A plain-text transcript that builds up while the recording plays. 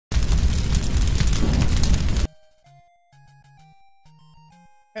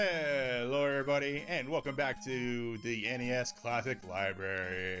Hello everybody, and welcome back to the NES Classic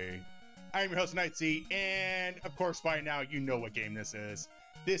Library. I'm your host, Night C, and of course by now you know what game this is.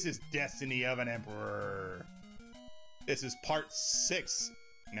 This is Destiny of an Emperor. This is part 6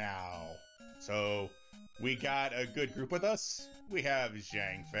 now. So, we got a good group with us. We have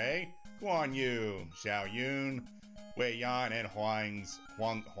Zhang Fei, Guan Yu, Xiao Yun, Wei Yan, and Huangzong.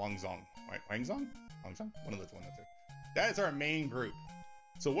 Huangzong? One of the two. That is our main group.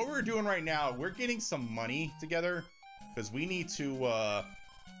 So what we're doing right now, we're getting some money together because we need to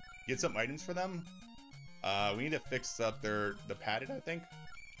get some items for them. We need to fix up the padded, I think,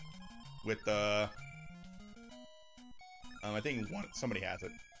 with the. I think somebody has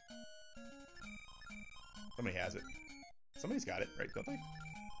it. Somebody has it. Somebody's got it, right? Don't they?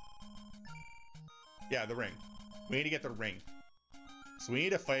 Yeah, the ring. We need to get the ring. So we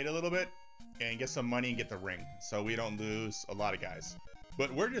need to fight a little bit and get some money and get the ring, so we don't lose a lot of guys. But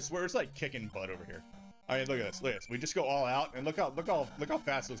we're just like kicking butt over here. I mean, look at this. Look at this. We just go all out, and look how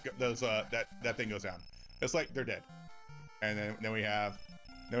fast that thing goes down. It's like they're dead. And then we have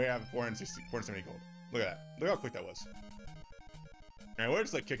 470 gold. Look at that. Look how quick that was. And we're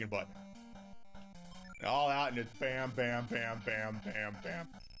just like kicking butt. And all out, and it's bam, bam, bam, bam, bam, bam,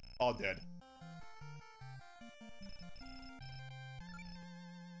 all dead.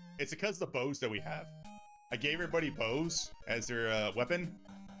 It's because of the bows that we have. I gave everybody bows as their weapon,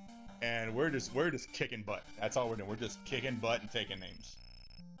 and we're just kicking butt. That's all we're doing. We're just kicking butt and taking names.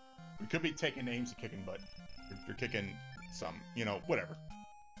 We could be taking names and kicking butt. You're kicking some, you know, whatever.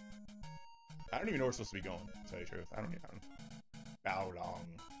 I don't even know where we're supposed to be going, to tell you the truth. I don't even know. Bao Long.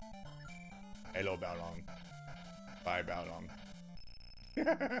 Hello, Bao Long. Bye, Bao Long.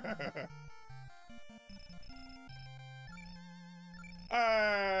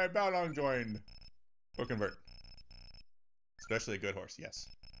 Hey, Bao Long joined. Or convert. Especially a good horse, yes.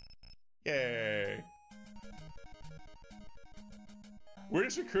 Yay! We're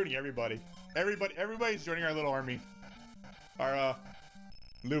just recruiting everybody. Everybody's joining our little army. Our,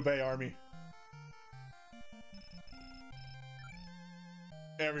 Liu Bei army.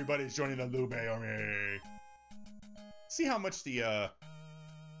 Everybody's joining the Liu Bei army. See how much the,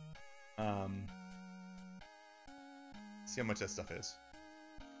 see how much that stuff is.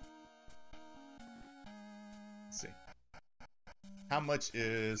 Let's see. How much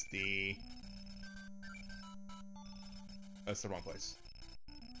is the... That's the wrong place.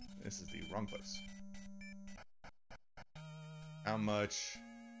 This is the wrong place. How much...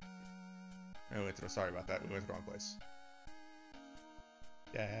 Oh, sorry about that. We went to the wrong place.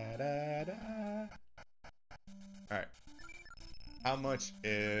 Da, da, da. Alright. How much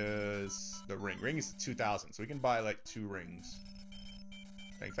is the ring? Ring is 2,000, so we can buy like 2 rings.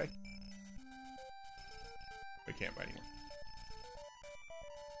 Thank you. We can't buy anymore.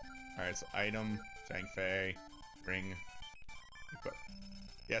 Alright, so item, Zhang Fei, ring, equip.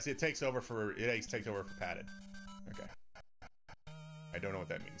 Yeah, see, it takes over for padded. Okay. I don't know what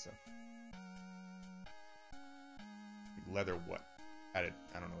that means, though. Leather what? Padded,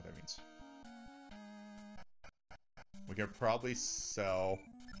 I don't know what that means. We can probably sell...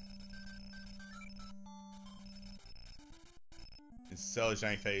 And sell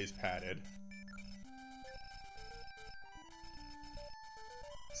Zhang Fei's padded.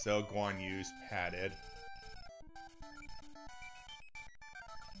 Sell Guan Yu's padded.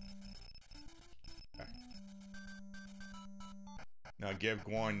 Okay. Now give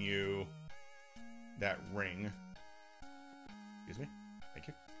Guan Yu that ring. Excuse me. Thank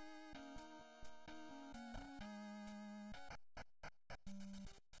you.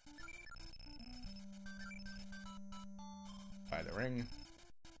 Buy the ring.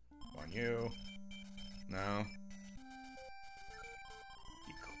 Guan Yu. No.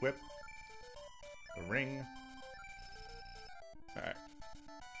 Equip the ring. Alright.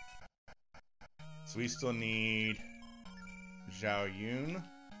 So we still need Xiao Yun,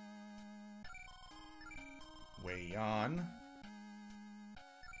 Wei Yan,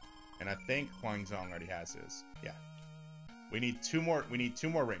 and I think Huangzong already has his. Yeah. We need 2 more. We need 2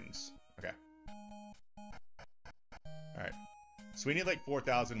 more rings. Okay. Alright. So we need like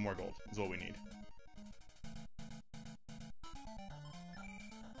 4,000 more gold is what we need.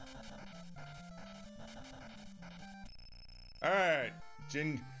 Alright,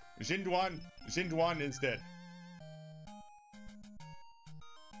 Jinduan is dead.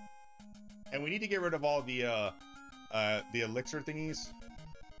 And we need to get rid of all the elixir thingies.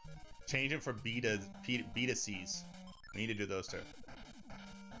 Change them from B to C's. We need to do those too.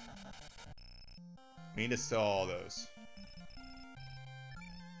 We need to sell all those.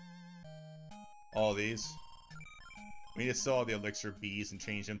 All these. We need to sell all the elixir Bs and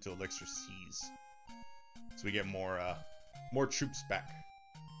change them to elixir Cs, so we get more troops back.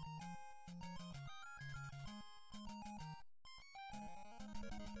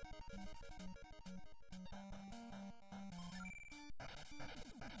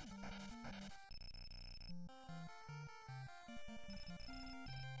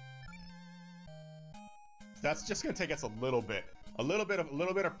 That's just gonna take us a little bit of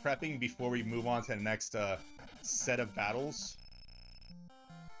prepping before we move on to the next set of battles.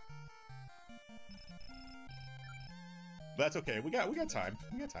 But that's okay. We got time.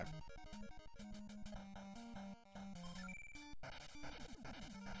 We got time.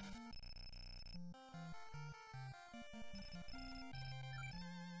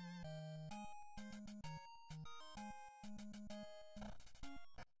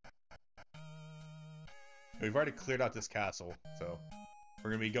 We've already cleared out this castle, so we're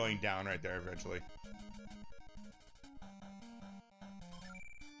gonna be going down right there eventually.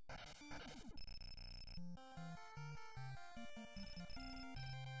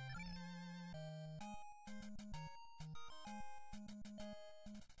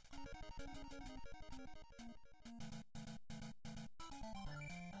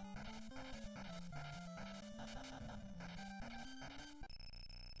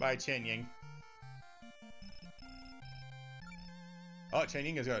 Bye, Chen Ying. Oh, Chen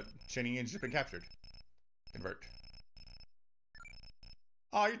Ying has just been captured. Convert.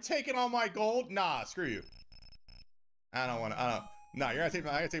 Oh, you're taking all my gold? Nah, screw you. I don't. Nah, I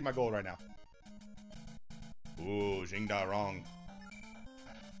gotta take my gold right now. Ooh, Jingda wrong.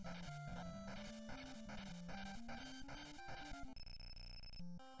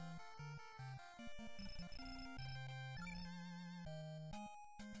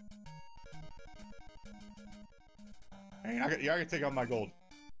 Hey, you're gonna take all my gold.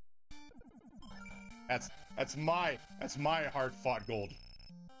 That's my hard-fought gold.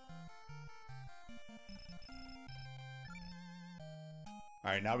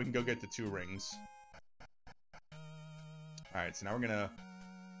 All right, now we can go get the 2 rings. All right, so now we're gonna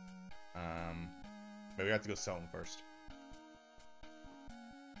but we have to go sell them first.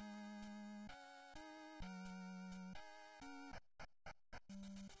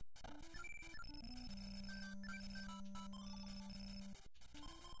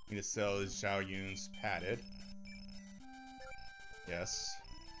 Need to sell Zhao Yun's padded. Yes.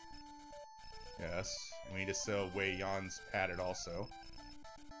 Yes. And we need to sell Wei Yan's padded also.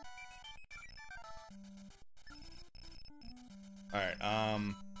 Alright,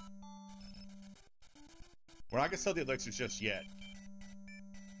 we're not gonna sell the elixirs just yet.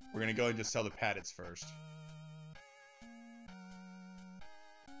 We're gonna go and just sell the paddeds first.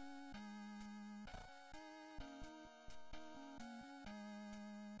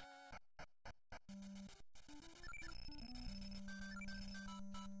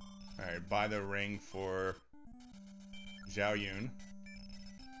 Alright, buy the ring for Zhao Yun.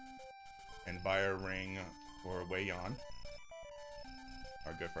 And buy a ring for Wei Yan.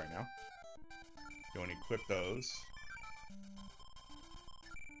 Are good for right now. Go and equip those.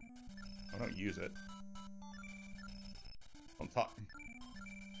 I don't use it. On top.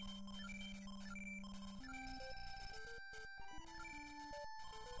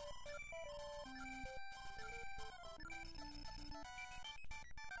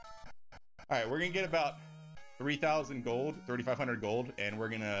 Alright, we're gonna get about 3,000 gold, 3,500 gold, and we're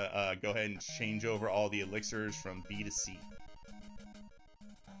gonna go ahead and change over all the elixirs from B to C.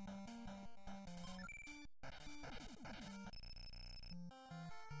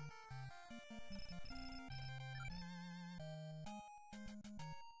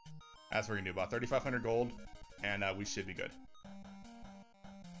 That's what we're gonna do, about 3,500 gold, and we should be good.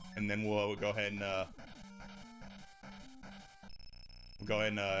 And then we'll go ahead and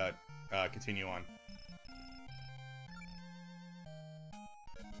continue on.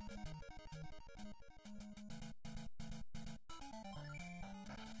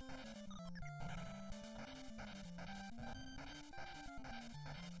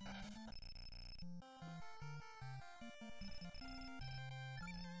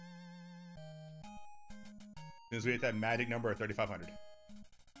 As we hit that magic number of 3,500.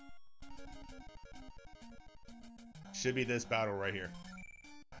 Should be this battle right here.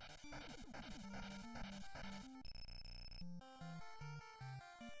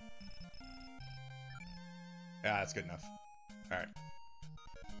 Yeah, that's good enough. Alright.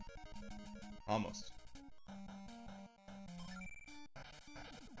 Almost.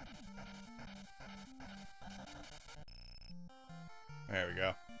 There we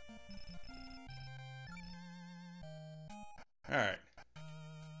go. Alright.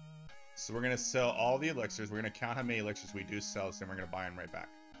 So we're gonna sell all the elixirs. We're gonna count how many elixirs we do sell, so then we're gonna buy them right back.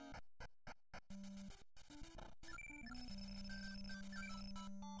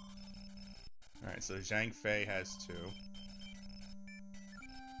 Alright, so Zhang Fei has 2.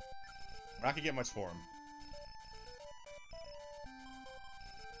 We're not gonna get much for him.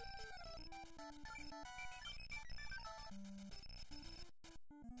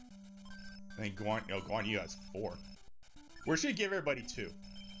 I think Guan Yu has 4. We should give everybody 2.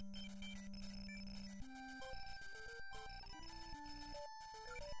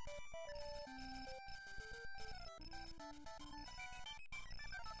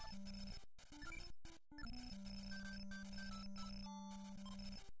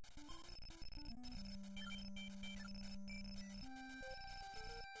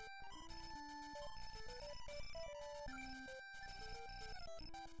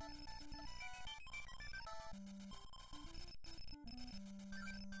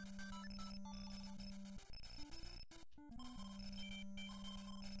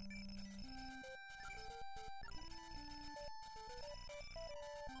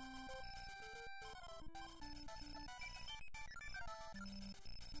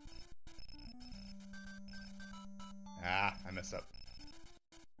 Ah, I messed up.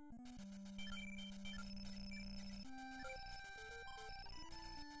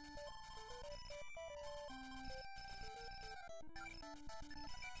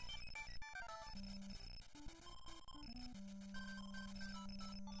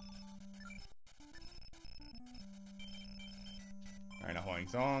 Alright, now Huang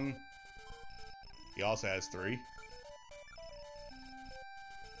Zong. He also has 3.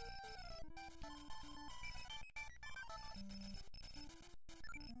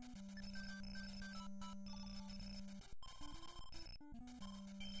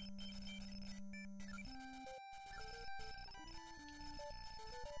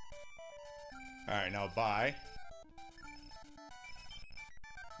 Alright, now buy.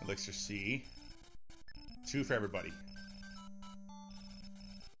 Elixir C. 2 for everybody.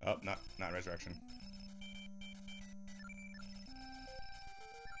 Oh, not resurrection.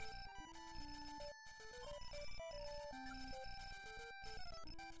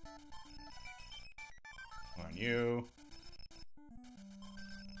 Guan Yu.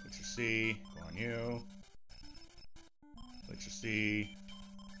 Elixir C. Guan Yu. Elixir C.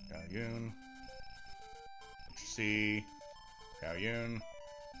 Gao Yun. Elixir C. Gao Yun.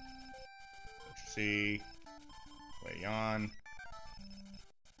 Elixir C. Wei Yan.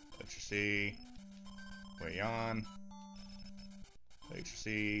 Elixir C. Wei Yan. Elixir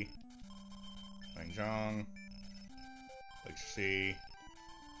C. Wang Zhang. Elixir C.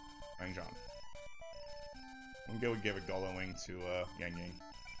 Wang Zhang. I'm gonna give a Golo Wing to Yang Yang.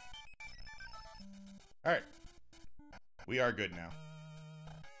 Alright. We are good now.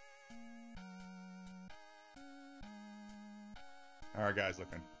 How are our guys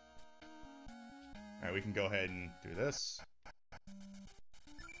looking? Alright, we can go ahead and do this.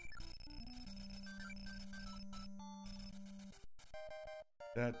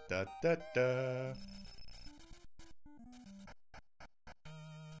 Da da da da.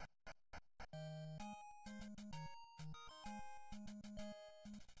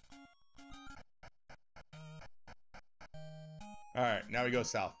 Alright, now we go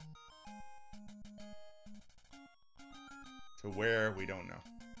south. To where, we don't know.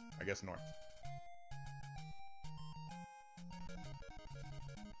 I guess north.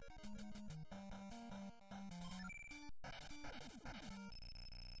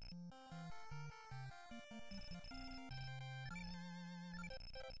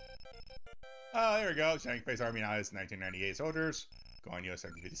 Oh, there we go. Zhang Fei's army now has 1998 soldiers. Guan Yu has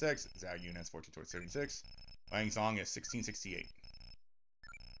 1756. Zhao Yun has 1476. Wang Zong is 1668.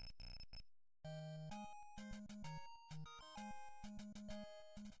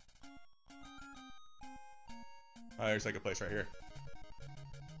 Oh, there's like a place right here.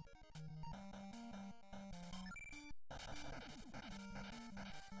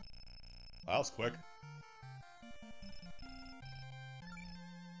 Oh, that was quick.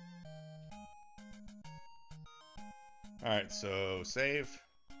 Alright, so save.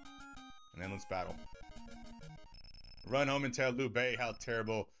 And then let's battle. Run home and tell Liu Bei how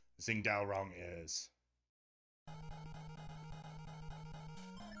terrible xnightzarox is.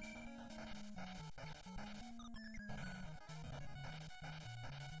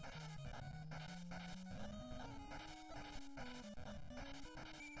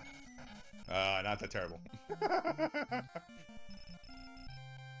 Not that terrible.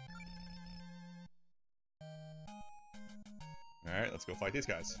 Alright, let's go fight these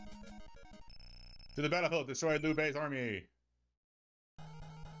guys. To the battlefield, destroy Liu Bei's army!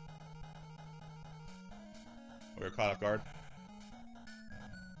 We were caught off guard.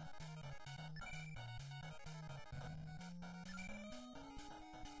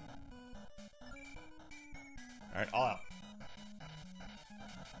 Alright, all out.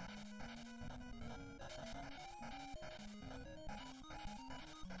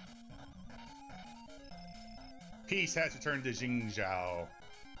 Peace has returned to Jingzhou.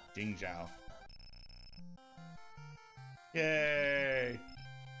 Jingzhou. Yay!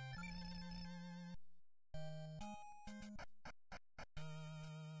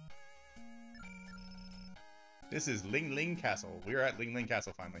 This is Ling Ling Castle. We are at Ling Ling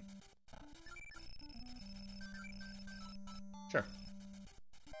Castle finally. Sure.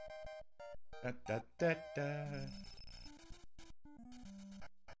 Da, da, da, da.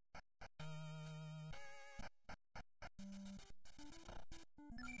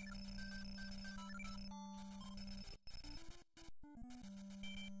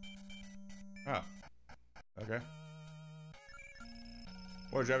 Oh. Okay.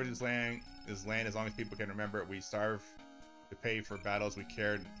 War ravaged this land as long as people can remember it. We starve to pay for battles we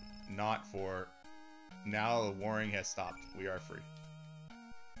cared not for. Now the warring has stopped. We are free.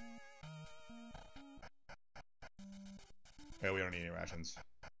 Okay, we don't need any rations.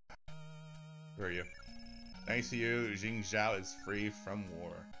 Who are you? Thanks to you, Jingzhou is free from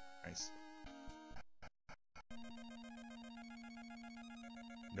war. Nice.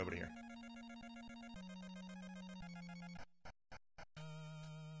 Nobody here.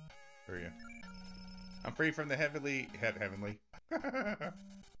 Who are you? I'm free from the heavenly... heavenly.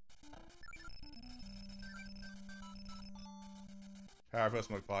 Powerful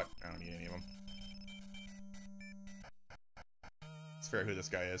smoke pot. I don't need any of them. It's fair who this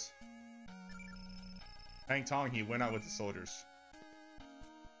guy is. Hang Tong, he went out with the soldiers.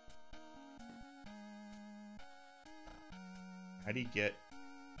 How do you get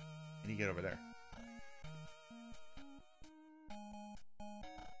over there?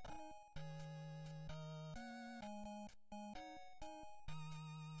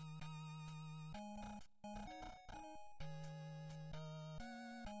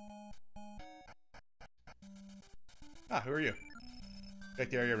 Ah, who are you? Check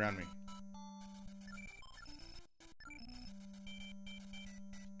the area around me.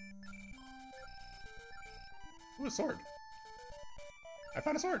 Ooh, a sword. I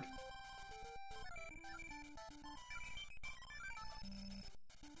found a sword.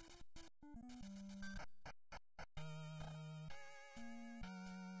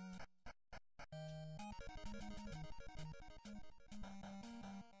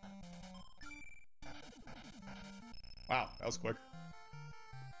 Wow, that was quick.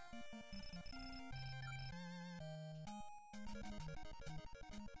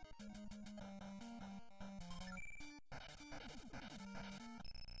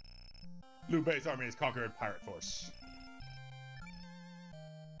 Liu Bei's army has conquered pirate force.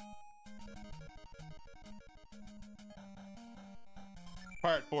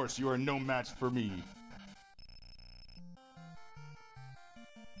 Pirate force, you are no match for me.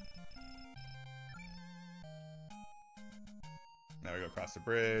 Now we go across the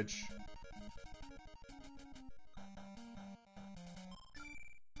bridge.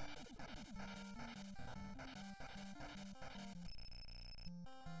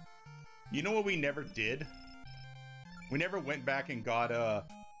 You know what we never did? We never went back and got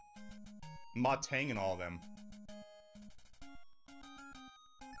Ma Tang and all of them.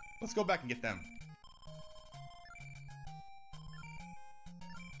 Let's go back and get them.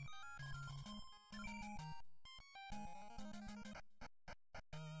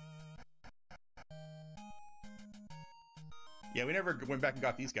 Yeah, we never went back and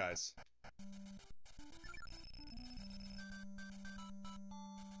got these guys.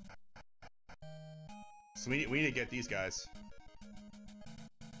 So we need to get these guys.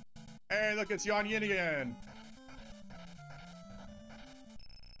 Hey, look, it's Yan Yin again!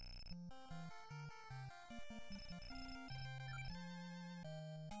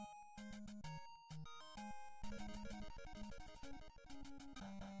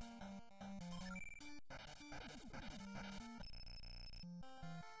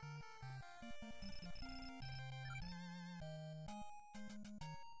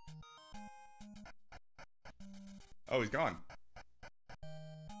 Oh, he's gone.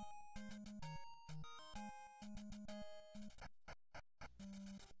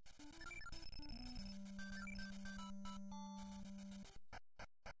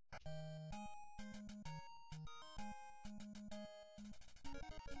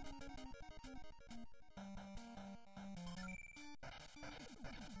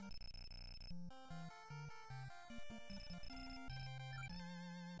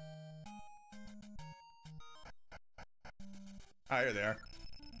 Hi there.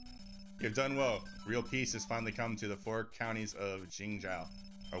 You've done well. Real peace has finally come to the 4 counties of Jingzhou.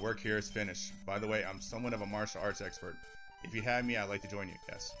 Our work here is finished. By the way, I'm somewhat of a martial arts expert. If you had me, I'd like to join you.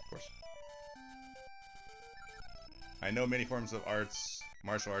 Yes, of course. I know many forms of arts,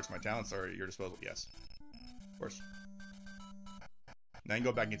 martial arts. My talents are at your disposal. Yes, of course. Now you can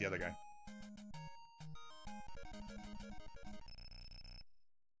go back and get the other guy.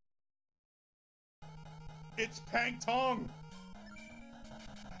 It's Pang Tong!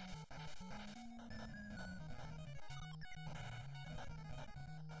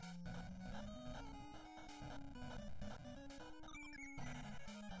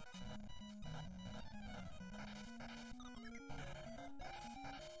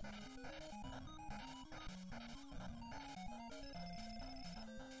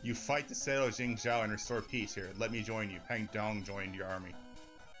 You fight to settle Jingzhou and restore peace here. Let me join you. Pang Tong joined your army.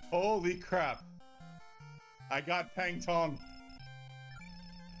 Holy crap! I got Pang Tong.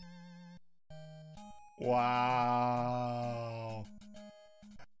 Wow.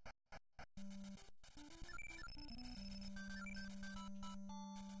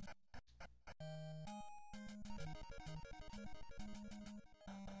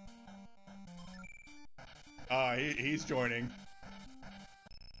 He's joining.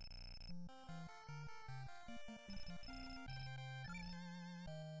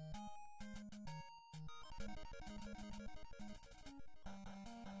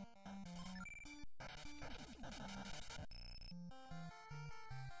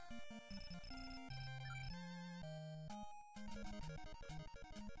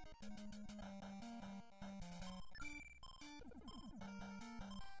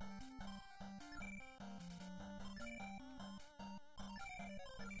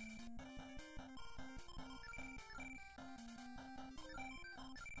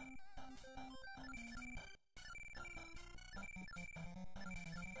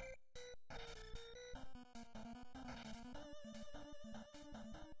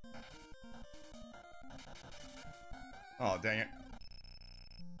 Oh, dang it.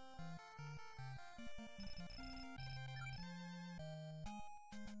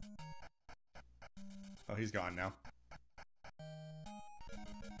 Oh, he's gone now.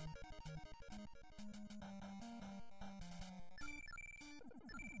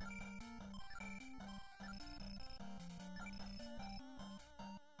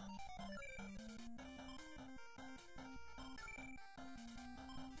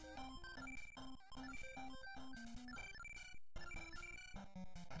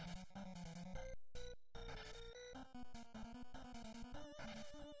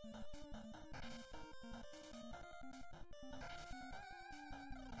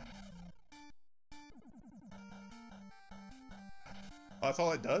 Oh, that's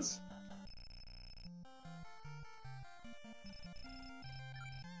all it does?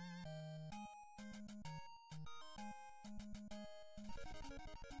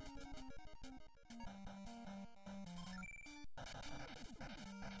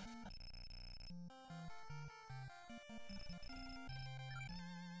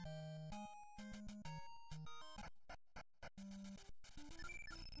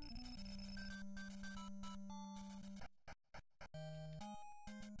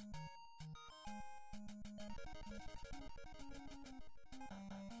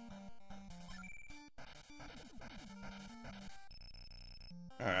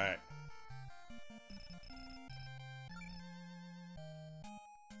 Alright.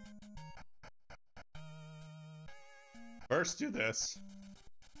 First, do this.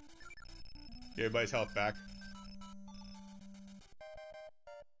 Get everybody's health back.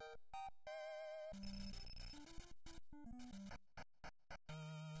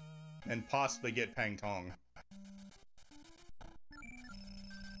 And possibly get Pang Tong.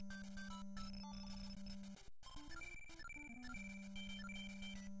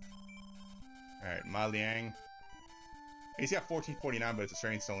 Alright, Ma Liang. He's got 1449, but his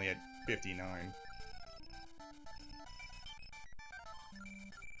strength's only at 59.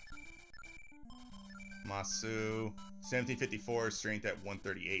 Masu, 1754, strength at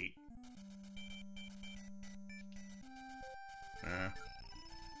 138.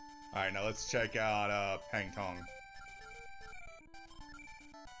 Alright, now let's check out Pang Tong.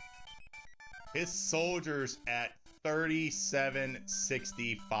 His soldiers at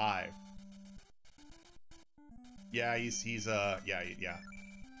 3765. Yeah, he's yeah.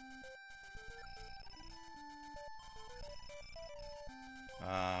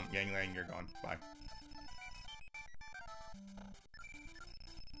 Yang Lang, you're gone. Bye.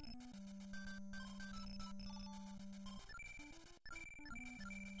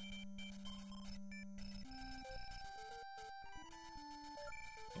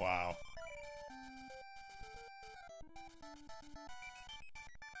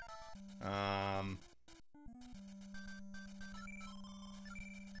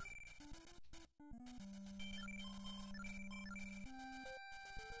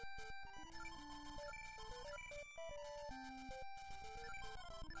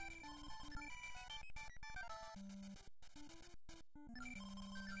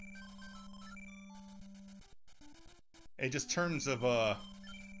 in just terms of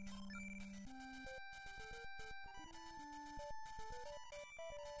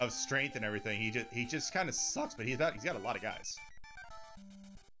strength and everything, he just kind of sucks, but he's got a lot of guys.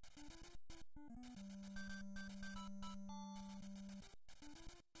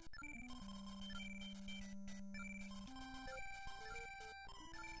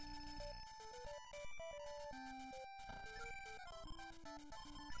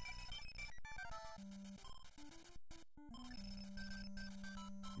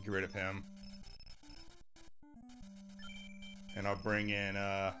 Get rid of him. And I'll bring in,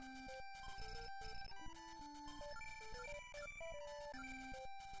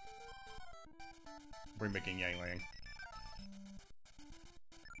 bring back in Yangling.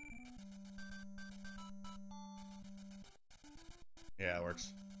 Yeah, it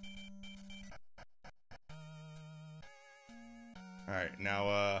works. Alright,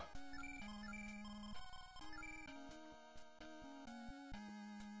 now,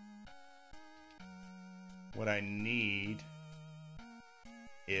 what I need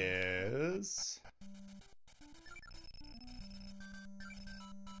is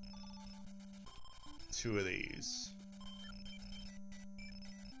two of these.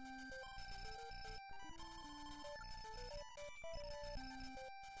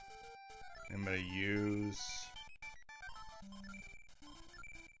 I'm gonna use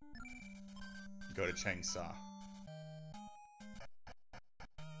go to Chainsaw.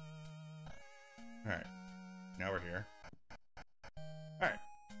 Alright. Now we're here. Alright.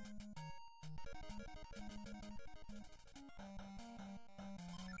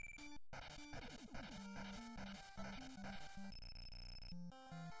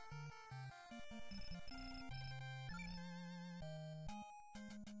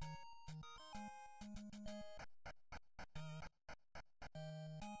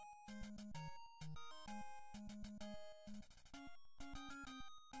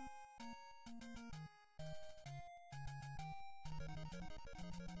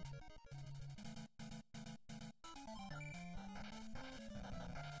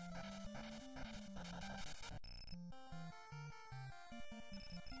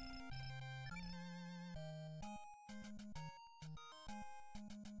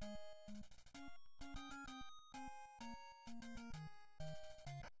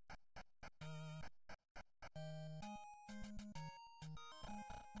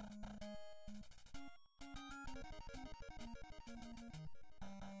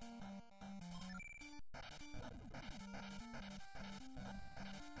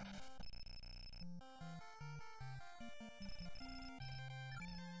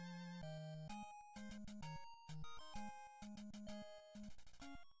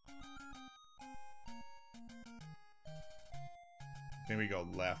 Then we go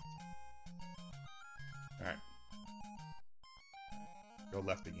left. Alright. Go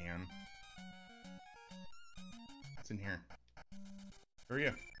left again. What's in here? Who are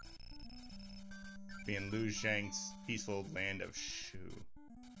you? Be in Lu Zhang's peaceful land of Shu.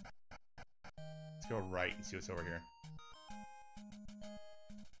 Let's go right and see what's over here.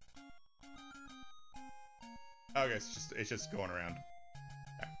 Okay, it's just going around.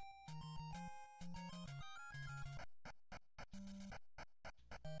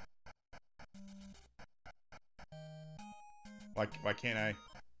 Why can't I?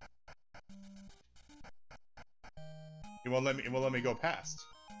 It won't let me go past.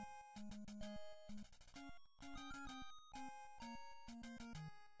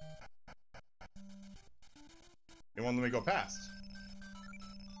 It won't let me go past.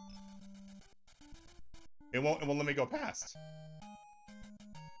 It won't let me go past.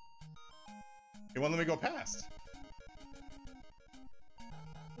 It won't let me go past.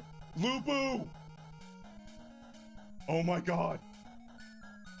 Lubu! Oh my god.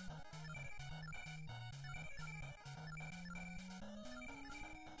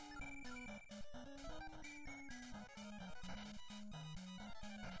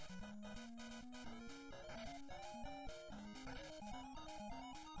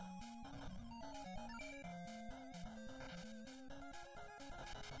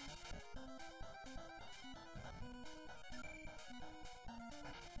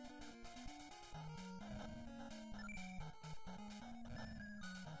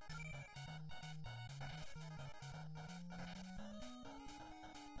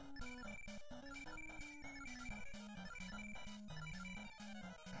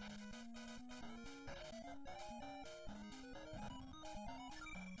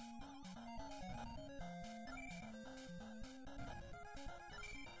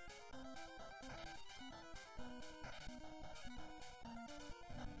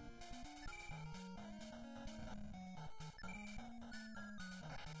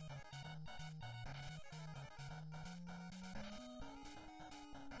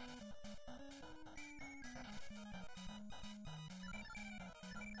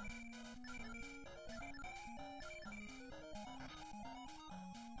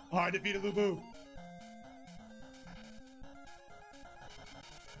 Oh, I defeated Lubu!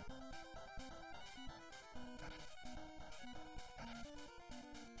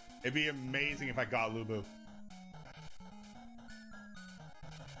 It'd be amazing if I got Lubu.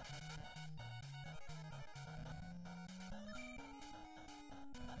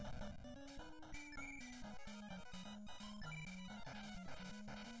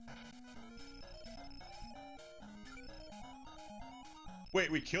 Wait,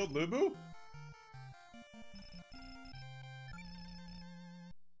 we killed Lubu?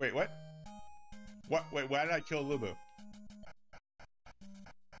 Wait, what? Wait, why did I kill Lubu?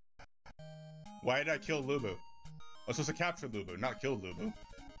 Why did I kill Lubu? I was supposed to capture Lubu, not kill Lubu.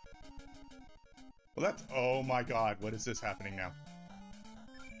 Well, that's... Oh my god, what is this happening now?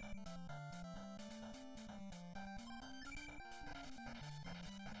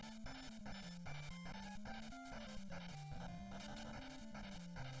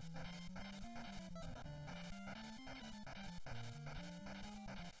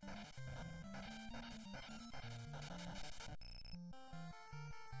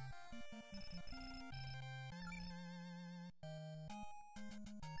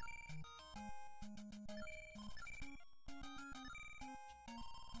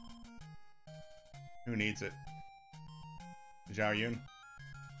 Who needs it? Zhao Yun?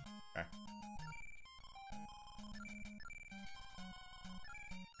 Okay.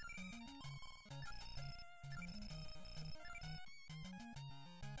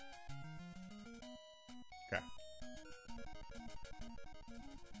 Okay.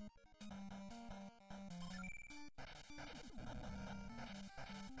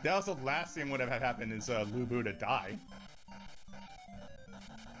 That was the last thing would have happened is Lubu to die.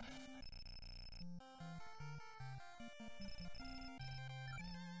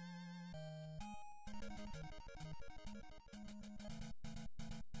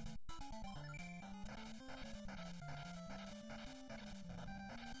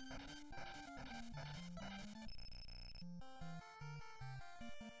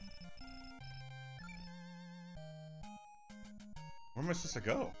 Where am I supposed to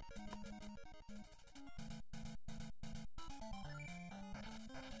go?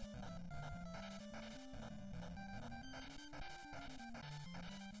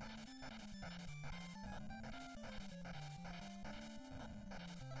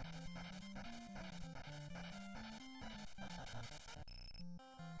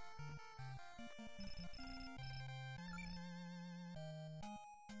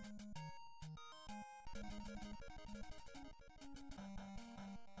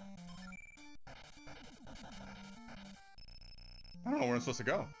 I don't know where I'm supposed to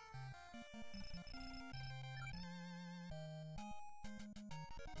go.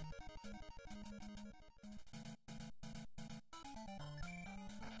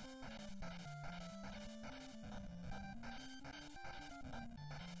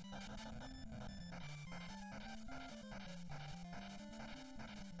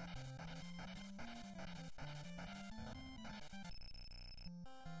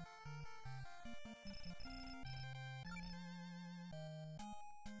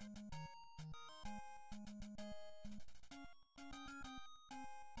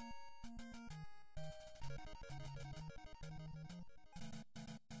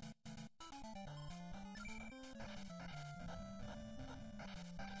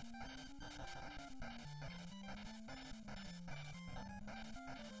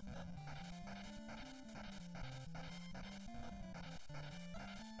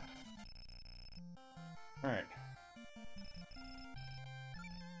 All right.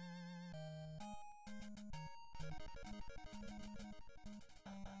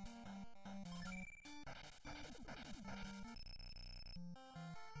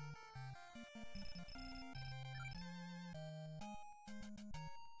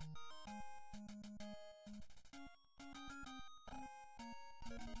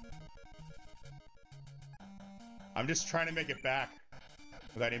 I'm just trying to make it back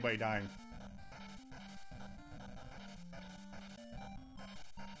without anybody dying.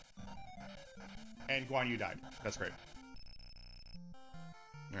 And Guan Yu died. That's great.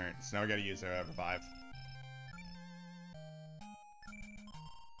 Alright, so now we gotta use a revive.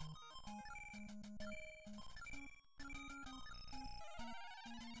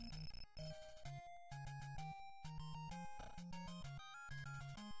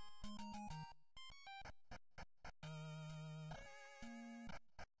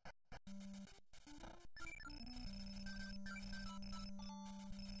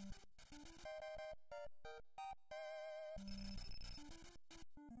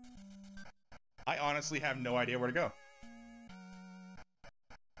 I honestly have no idea where to go.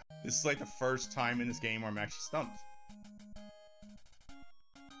 This is like the first time in this game where I'm actually stumped.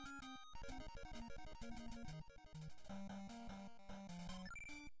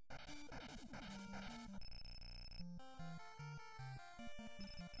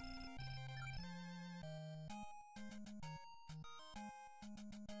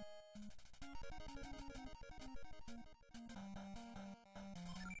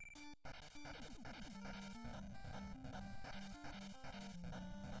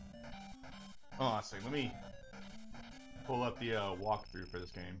 Oh, so let me pull up the walkthrough for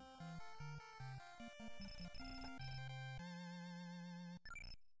this game.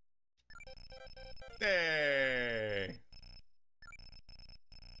 Hey!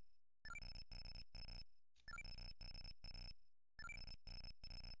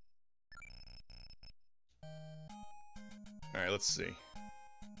 Alright, let's see.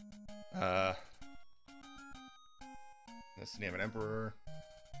 That's the name of an emperor.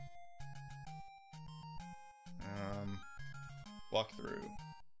 Walkthrough.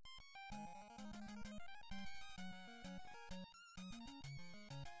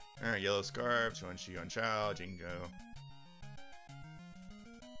 Alright, yellow scarf, Chuan Shi Yuan Chao, Jingzhou.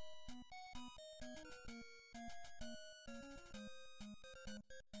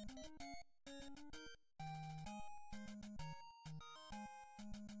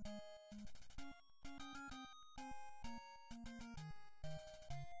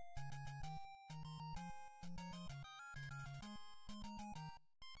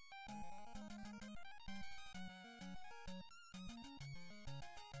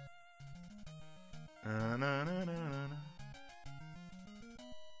 Na, na, na, na, na.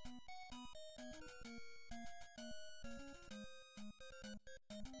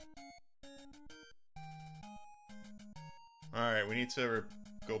 Alright, we need to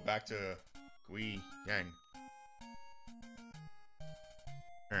go back to Gui Yang.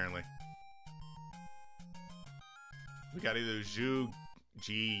 Apparently. We gotta do Zhu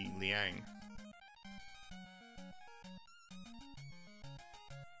Ji Liang.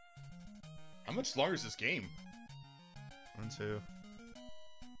 How much longer is this game? 1, 2.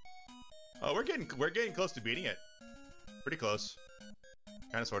 Oh, we're getting close to beating it. Pretty close.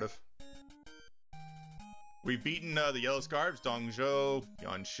 Kind of, sort of. We've beaten the yellow scarves, Dongzhou,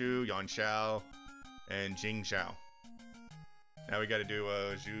 Yanshu, Yanshao, and Jingzhou. Now we got to do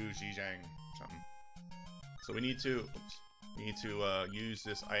Zhu Zizhang something. So we need to use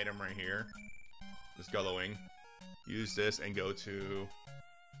this item right here, this Gullowing. Use this and go to.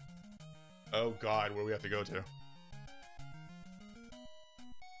 Oh God, where we have to go to?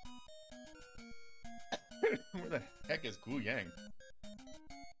 Where the heck is Gu Yang?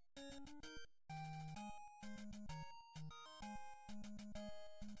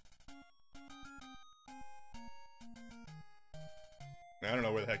 I don't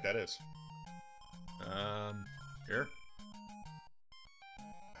know where the heck that is. Here?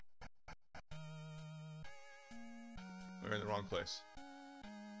 We're in the wrong place.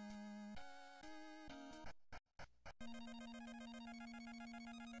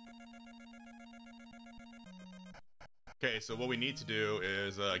 Okay, so what we need to do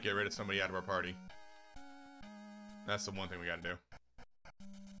is get rid of somebody out of our party. That's the one thing we gotta do.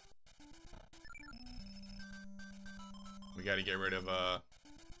 We gotta get rid of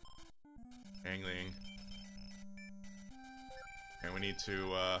Angling. And we need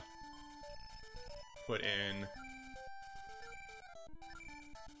to put in.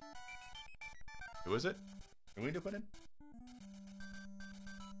 Who is it? Who we need to put in?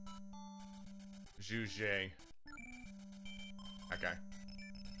 Zhu Jie. Okay.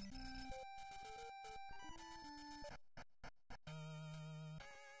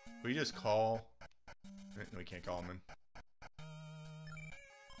 We just call. No, we can't call him in.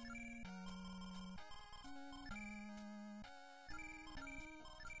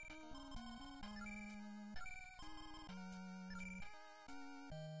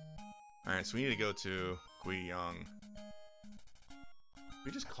 Alright, so we need to go to Guiyang. Can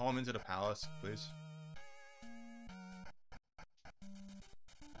we just call him into the palace, please?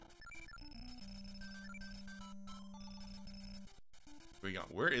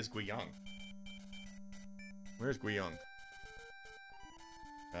 Guiyang. Where is Guiyang? Where's Guiyang?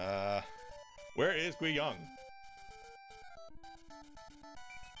 Where is Guiyang?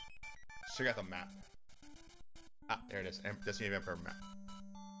 Check out the map. Ah, there it is. Destiny of Emperor map.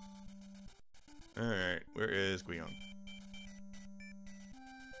 Alright, where is Guiyang?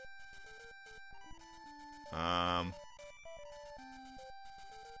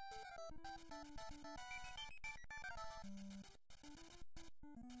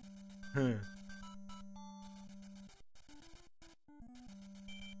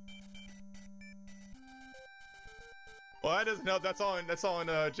 Well, that doesn't help. That's all in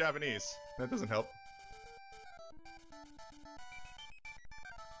Japanese. That doesn't help.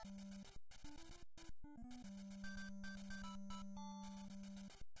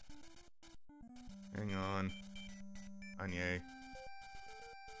 Hang on. Anye.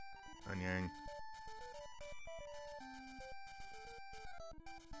 Anyang.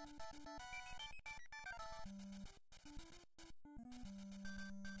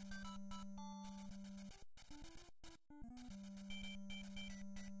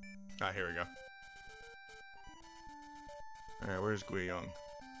 Ah, here we go. Alright, where's Guiyang?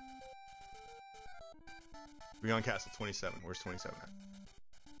 Guiyang Castle 27. Where's 27 at?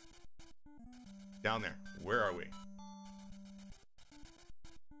 Down there. Where are we?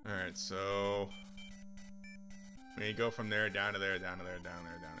 Alright, so we go from there, down to there, down to there, down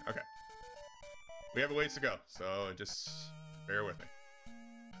there, down there. Okay. We have a ways to go, so just bear with me.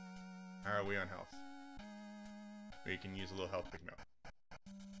 How are we on health? We can use a little health pick me up.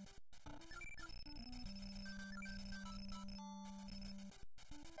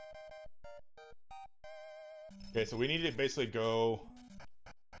 Okay, so we need to basically go...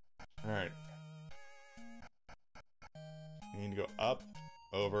 Alright. We need to go up,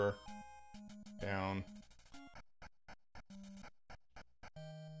 over, down.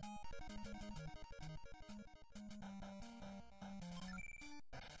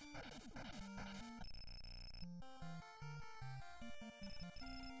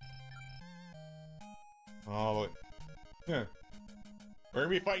 All the way. Yeah. We're gonna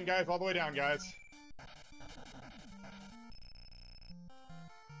be fighting guys all the way down, guys.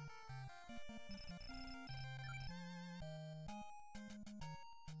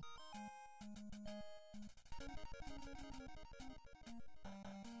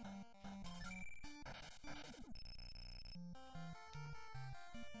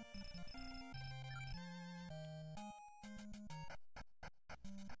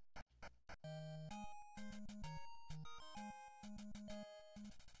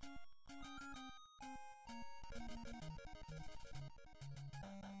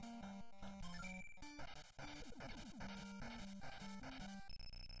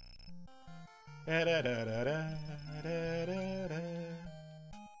 Da, da, da, da, da, da, da, da.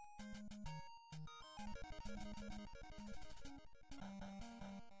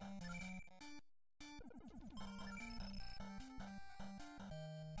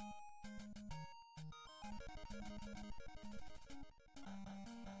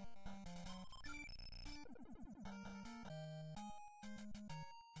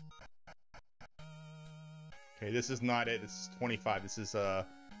 Okay, this is not it. This is 25. This is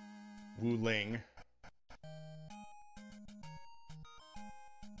Wu Ling.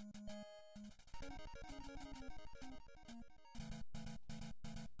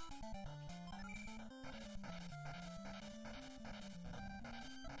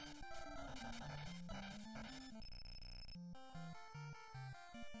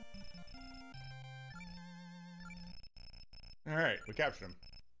 All right, we captured him.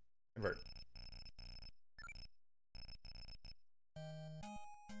 Convert.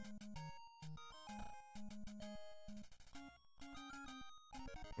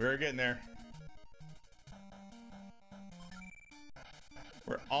 We're getting there.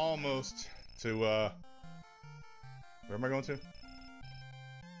 We're almost to, where am I going to? I'm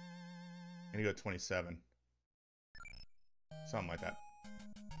gonna go 27. Something like that.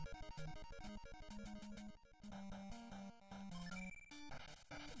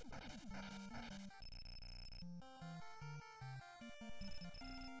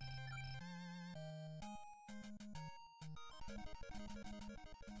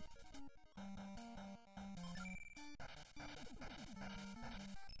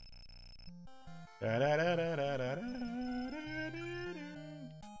 Da, da, da, da, da, da, da, da, da.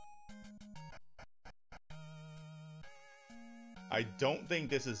 I don't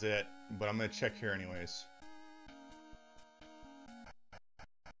think this is it, but I'm gonna check here anyways.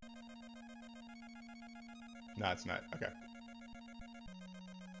 No, it's not. Okay.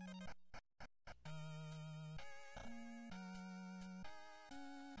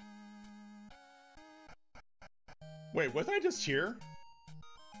 Wait, wasn't I just here?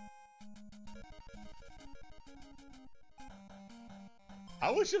 I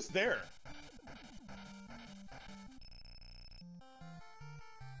was just there.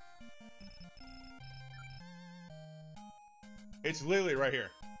 It's literally right here.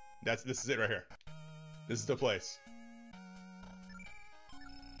 This is it right here. This is the place.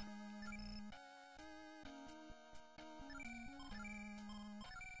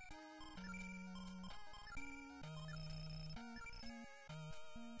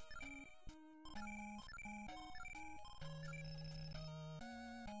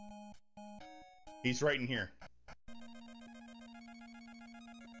 He's right in here.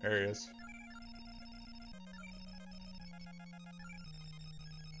 There he is.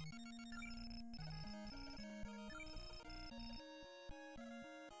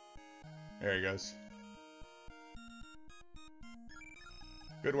 There he goes.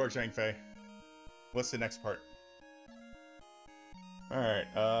 Good work, Zhang Fei. What's the next part? Alright,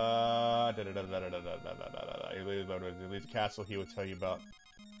 you leave the castle, he will tell you about...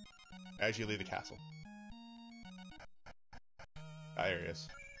 As you leave the castle. Ah, there he is.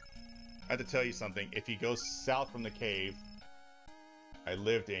 I have to tell you something. If you go south from the cave I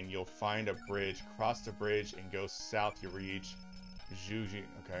lived in, you'll find a bridge. Cross the bridge and go south, you reach Zhuji.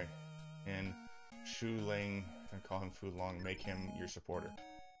 Okay. And Shuling, I call him Fu Long, make him your supporter.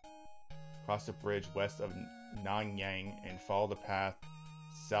 Cross the bridge west of Nanyang and follow the path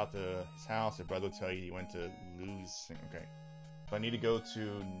south to his house. His brother will tell you he went to Luz. Okay. So I need to go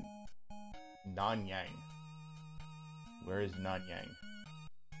to Nanyang. Where is Nanyang?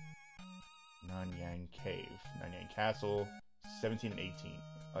 Nanyang Cave. Nanyang Castle. 17 and 18.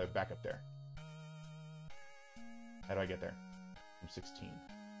 Oh, back up there. How do I get there? I'm 16.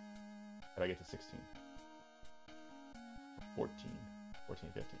 How do I get to 16? 14. 14,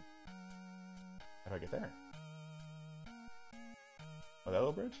 15. How do I get there? Oh, that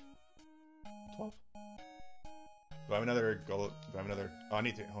little bridge? 12? Do I have another goal? Do I have another? Oh, I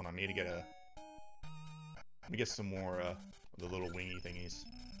need to. Hold on. I need to get a. Let me get some more of the little wingy thingies.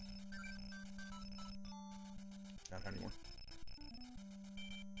 I don't have any more.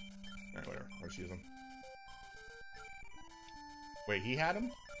 Alright, whatever. I'll just use them. Wait, he had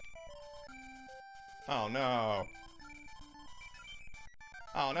them? Oh no.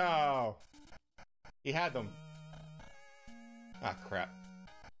 Oh no. He had them. Ah, crap.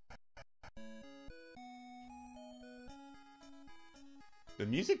 The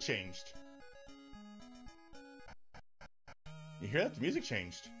music changed. You hear that? The music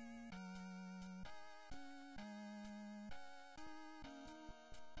changed.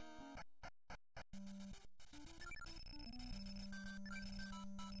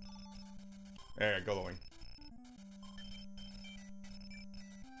 There, go the wing.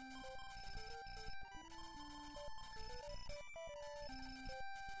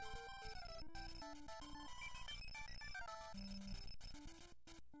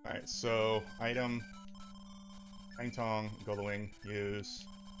 Alright, so item Hang Tong, go the wing, use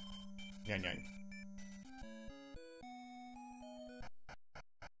Yan Yang.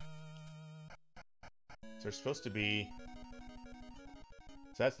 So there's supposed to be.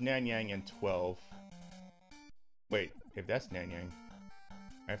 So that's Nanyang and 12. Wait, if that's Nanyang,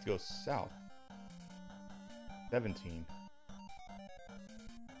 I have to go south. 17.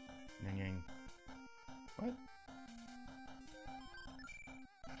 Nanyang. What?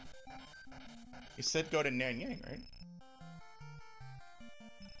 You said go to Nanyang, right?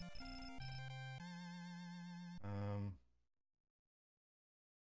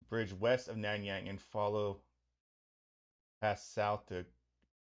 Bridge west of Nanyang and follow past south to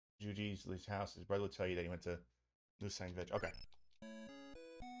Juji's house. His brother will tell you that he went to Lusang Village. Okay.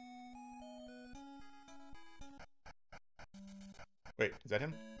 Wait, is that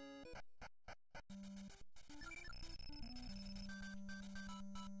him?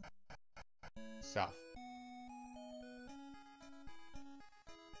 South.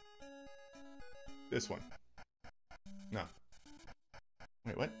 This one. No.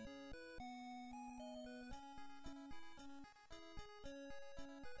 Wait, what?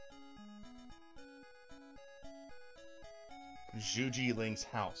 Zhuji Ling's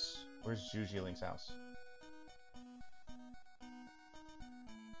house. Where's Zhuji Ling's house?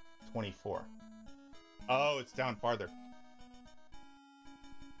 24. Oh, it's down farther.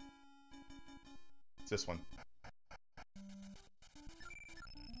 It's this one.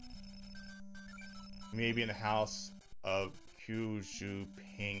 Maybe in the house of Q Zhu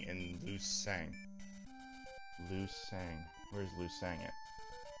Ping and Lu Sang. Lu Sang. Where's Lu Sang at?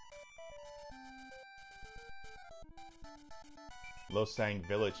 Losang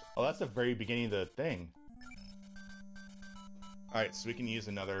Village. Oh, that's the very beginning of the thing. Alright, so we can use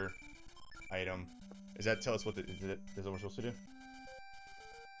another item. Does that tell us what is what we're supposed to do?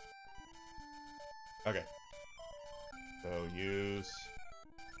 Okay. So use.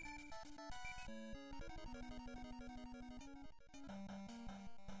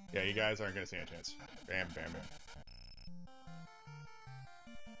 Yeah, you guys aren't gonna stand a chance. Bam, bam, bam.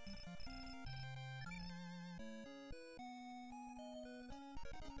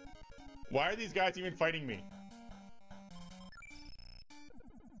 Why are these guys even fighting me?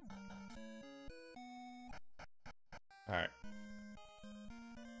 Alright.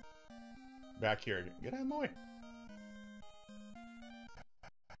 back here. Get out of my way.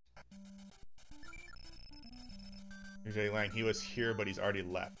 Here's Lang. He was here, but he's already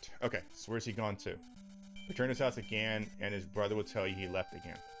left. Okay, so where's he gone to? Return to his house again, and his brother will tell you he left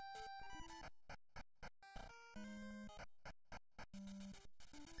again.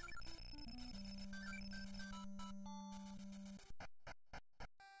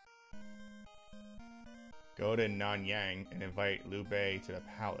 Go to Nanyang and invite Liu Bei to the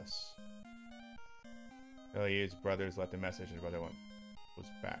palace. Tell you his brothers left a message, his brother was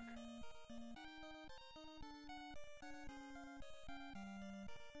back.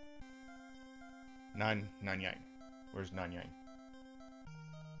 Nanyang. Where's Nanyang?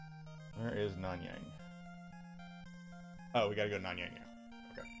 Where is Nanyang? Oh, we gotta go to Nanyang now.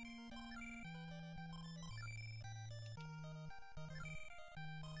 Okay.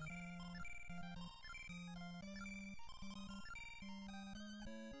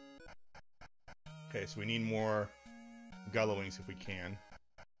 Okay, so we need more Gullowings if we can.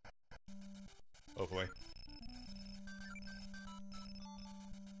 Hopefully.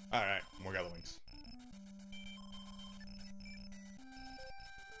 Alright, more Gullowings.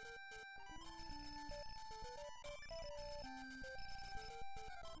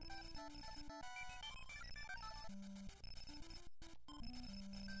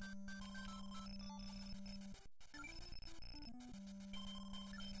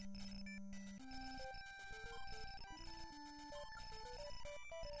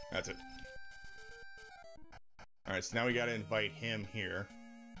 That's it. Alright, so now we gotta invite him here.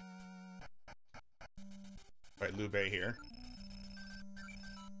 Invite Liu Bei here.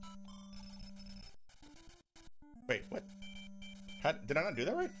 Wait, what? Did I not do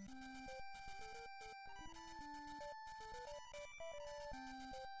that right?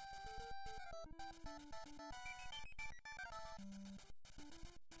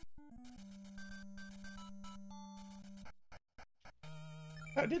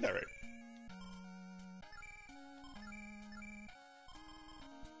 I did that right.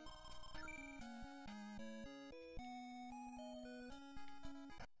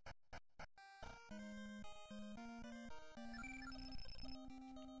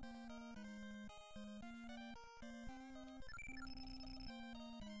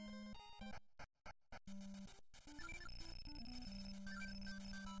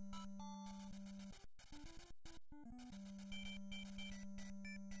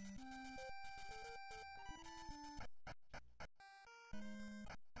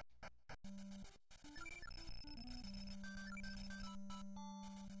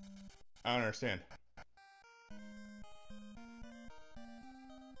 I don't understand.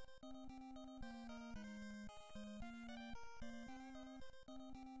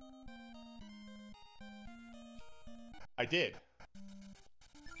 I did.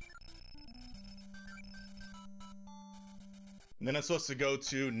 And then I'm supposed to go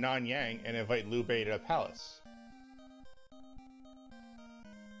to Nanyang and invite Liu Bei to the palace.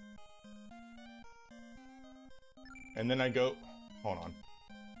 And then I go... Hold on.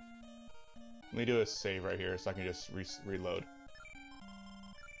 Let me do a save right here so I can just reload.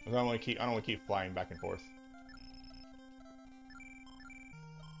 I don't want to keep flying back and forth.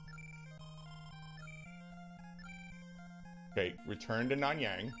 Okay, return to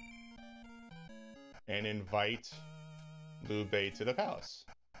Nanyang and invite Liu Bei to the palace.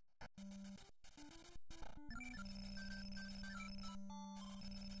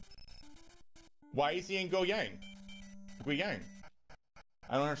 Why is he in Guiyang?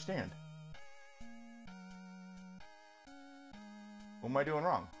 I don't understand. What am I doing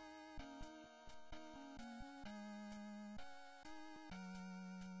wrong?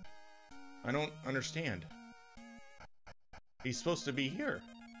 I don't understand. He's supposed to be here.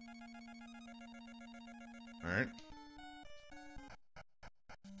 Alright.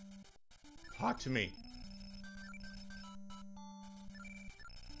 Talk to me.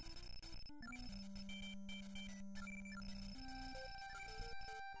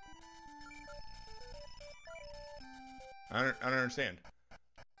 I don't understand.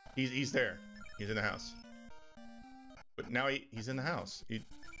 He's there. He's in the house. But now he's in the house. Do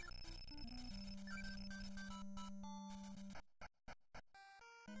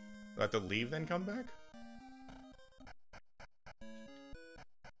I have to leave then come back?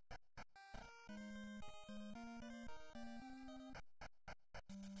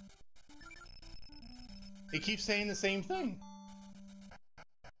 He keeps saying the same thing.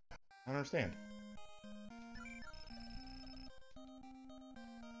 I don't understand.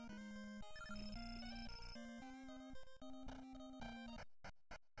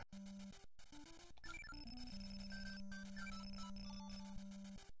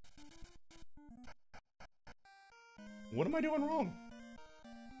 What am I doing wrong?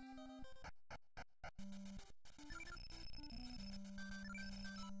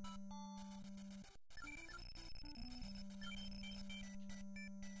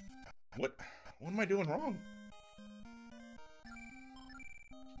 What am I doing wrong?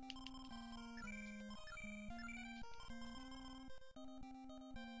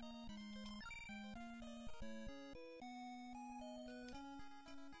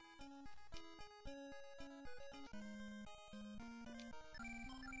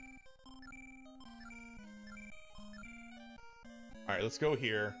 Alright, let's go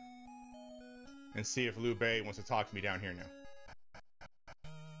here and see if Liu Bei wants to talk to me down here now.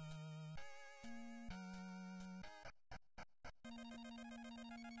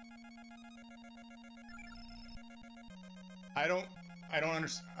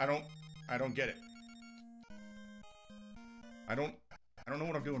 I don't get it. I don't know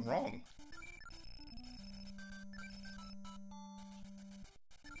what I'm doing wrong.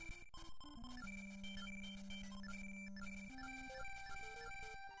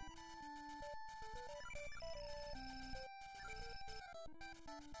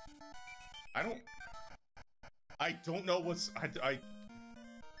 I don't know what's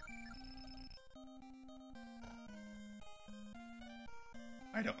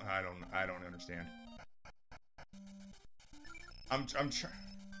I don't understand. I'm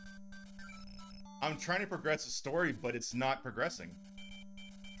trying to progress the story, but it's not progressing.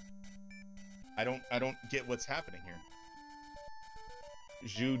 I don't get what's happening here.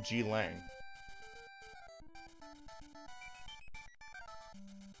 Zhu Jilang.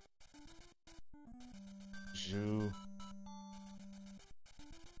 Zhu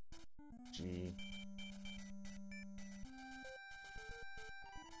Ji.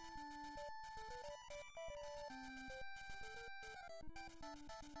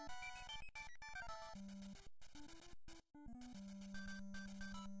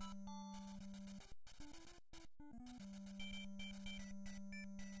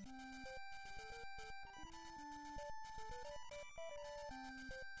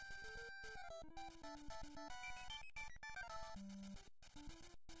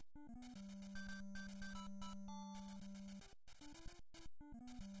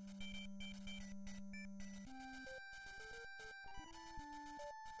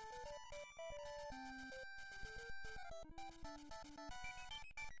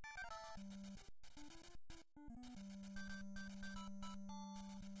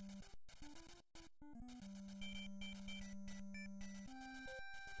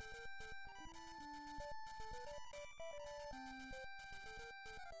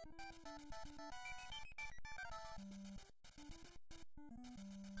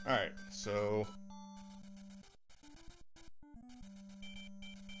 Alright, so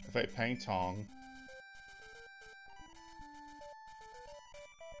if I Pang Tong,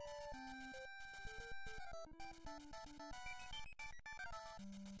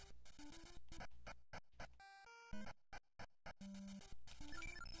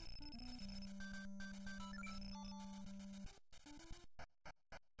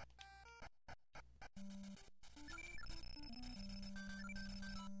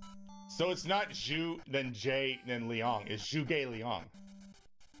 so it's not Zhu, then J, then Liang. It's Zhu Ge Liang.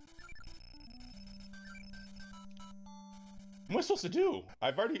 What am I supposed to do?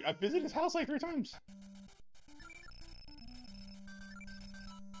 I've visited his house like 3 times.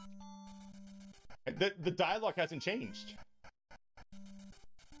 The dialogue hasn't changed.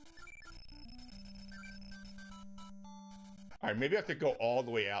 Alright, maybe I have to go all the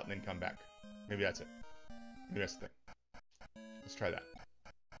way out and then come back. Maybe that's it. Maybe that's the thing. Let's try that.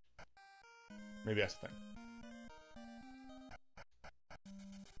 Maybe that's the thing.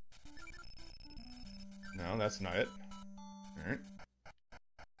 No, that's not it. Alright.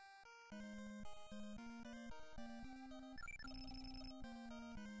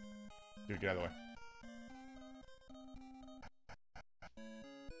 Dude, get out of the way.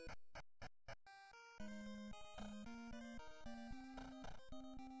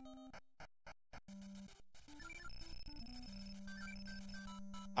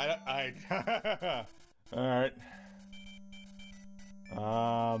 Alright.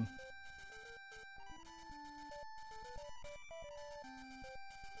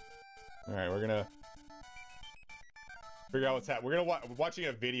 Alright, we're gonna figure out what's happening. We're watching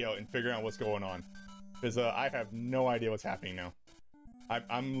a video and figuring out what's going on. Because I have no idea what's happening now.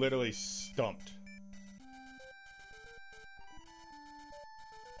 I'm literally stumped.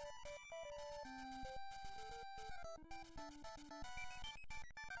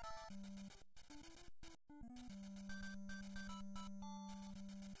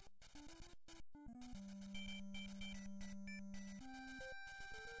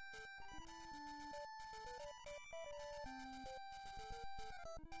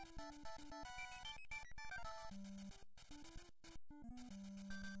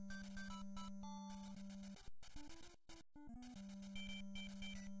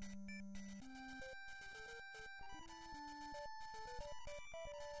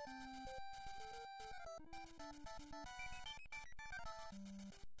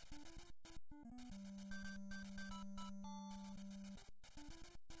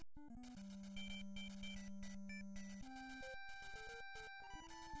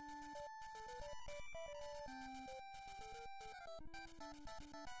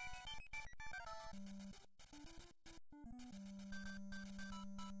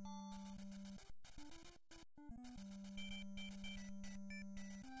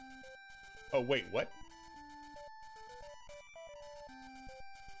 Oh, wait, what?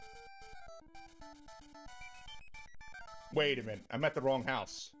 Wait a minute. I'm at the wrong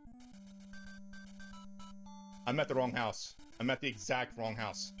house. I'm at the wrong house. I'm at the exact wrong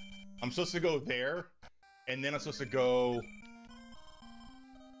house. I'm supposed to go there, and then I'm supposed to go...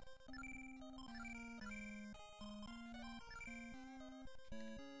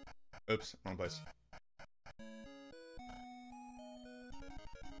 Oops, wrong place.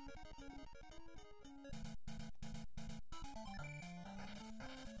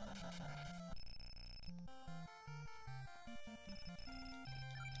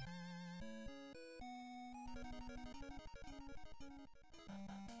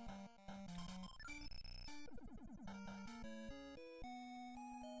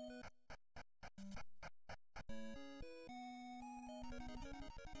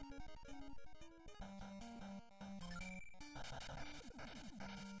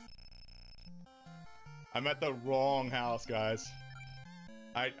 I'm at the wrong house, guys.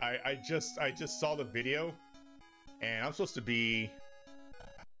 I just saw the video, and I'm supposed to be...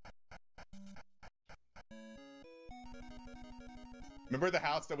 Remember the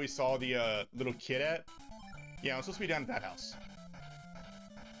house that we saw the little kid at? Yeah, I'm supposed to be down at that house.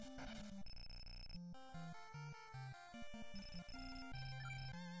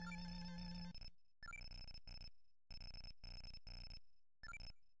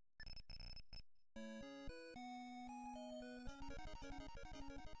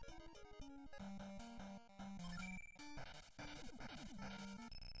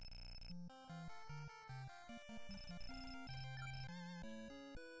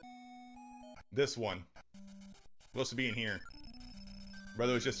 This one. Supposed to be in here.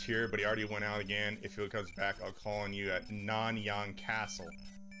 Brother was just here, but he already went out again. If he comes back, I'll call on you at Nanyang Castle.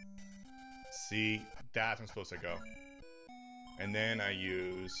 See, that's where I'm supposed to go. And then I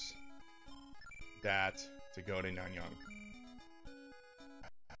use that to go to Nanyang.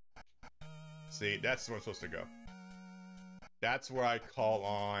 See, that's where I'm supposed to go. That's where I call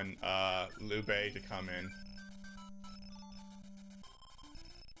on Liu Bei to come in.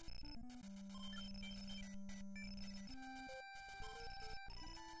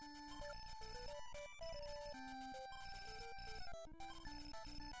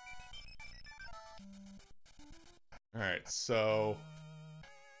 Alright, so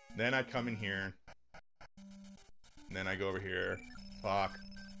then I come in here, and then I go over here, talk,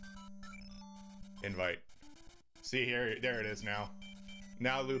 invite. See here, there it is now.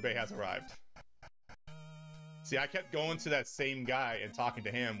 Now Liu Bei has arrived. See, I kept going to that same guy and talking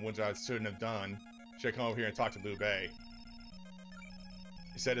to him, which I shouldn't have done. Should have come over here and talked to Liu Bei.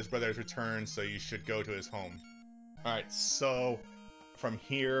 He said his brother has returned, so you should go to his home. Alright, so from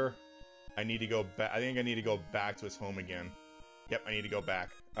here, I need to go back. I think I need to go back to his home again. Yep, I need to go back.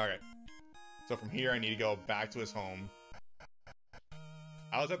 Alright. So from here, I need to go back to his home.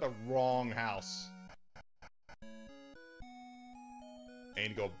 I was at the wrong house. I need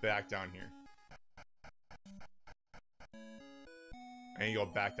to go back down here. I need to go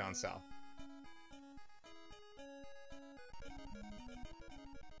back down south.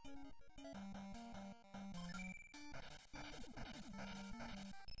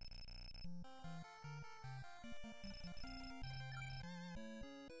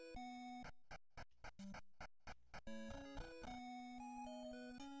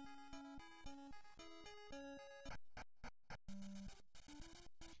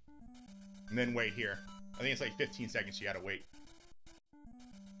 And then wait here. I think it's like 15 seconds you gotta wait.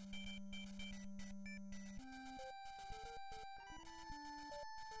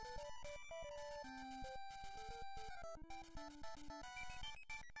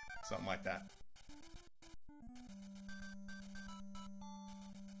 Something like that.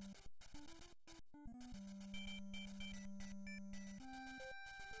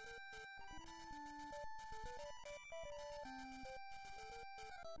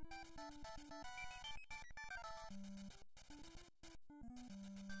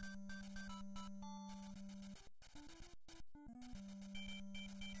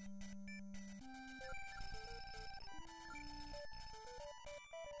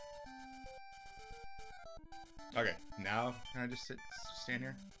 Okay, now can I just stand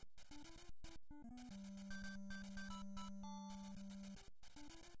here?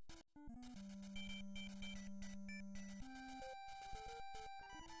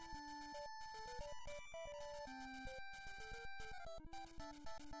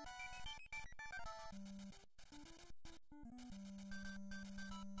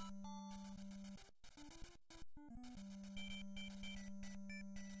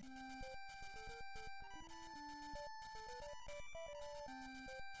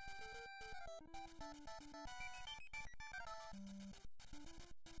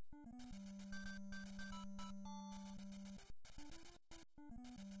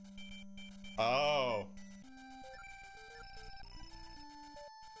 Oh.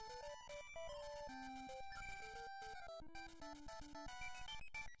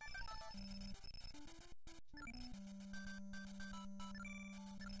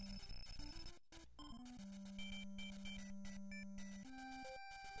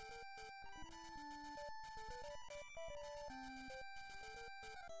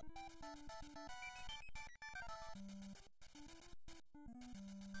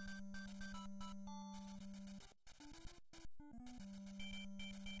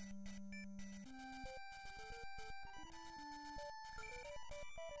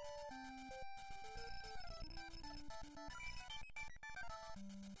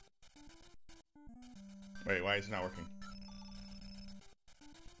 Wait, why is it not working?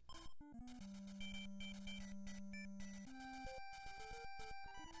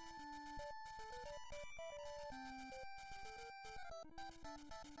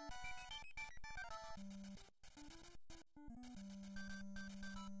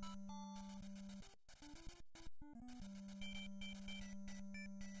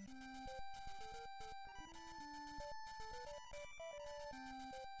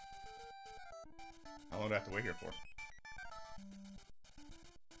 How long do I have to wait here for?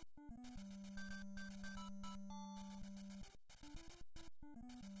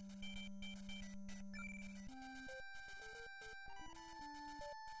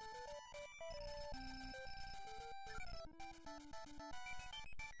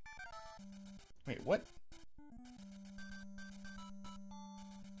 Wait, what?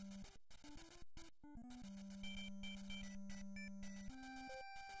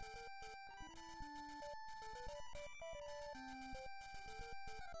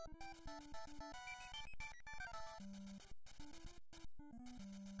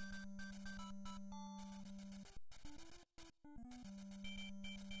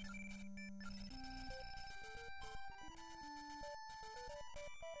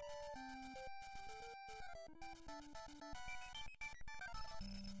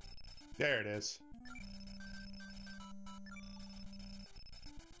 There it is.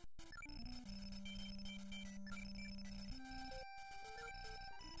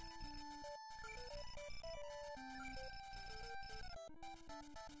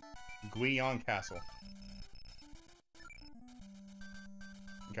 Guion Castle.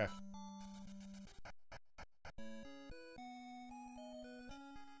 Okay.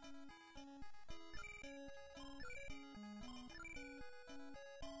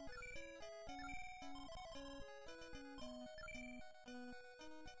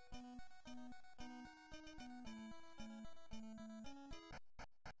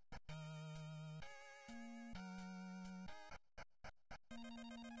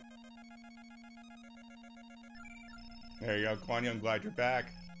 There you go, Guan Yu, I'm glad you're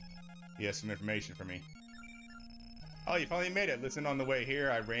back. He has some information for me. Oh, you finally made it. Listen, on the way here,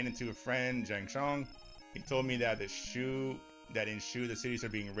 I ran into a friend, Zhang Shang. He told me that in Shu, the cities are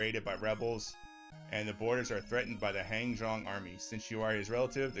being raided by rebels, and the borders are threatened by the Hangzhong army. Since you are his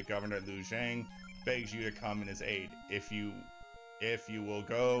relative, the governor Liu Zhang begs you to come in his aid. If you will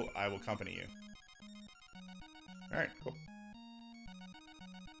go, I will accompany you. Alright, cool.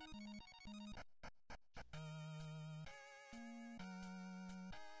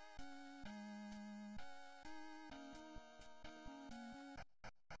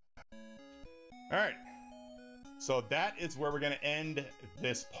 Alright, so that is where we're going to end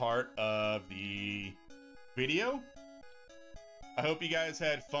this part of the video. I hope you guys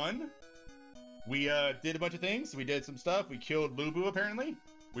had fun. We did a bunch of things. We did some stuff. We killed Lubu, apparently.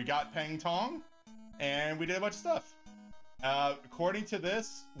 We got Peng Tong. And we did a bunch of stuff. According to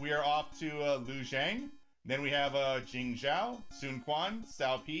this, we are off to Liu Zhang. Then we have Jing Zhao, Sun Quan,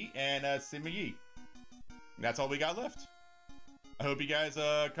 Cao Pi, and Sima Yi. That's all we got left. I hope you guys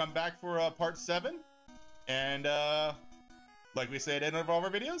come back for part 7. And like we say at the end of all of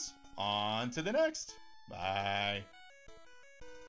our videos, on to the next. Bye.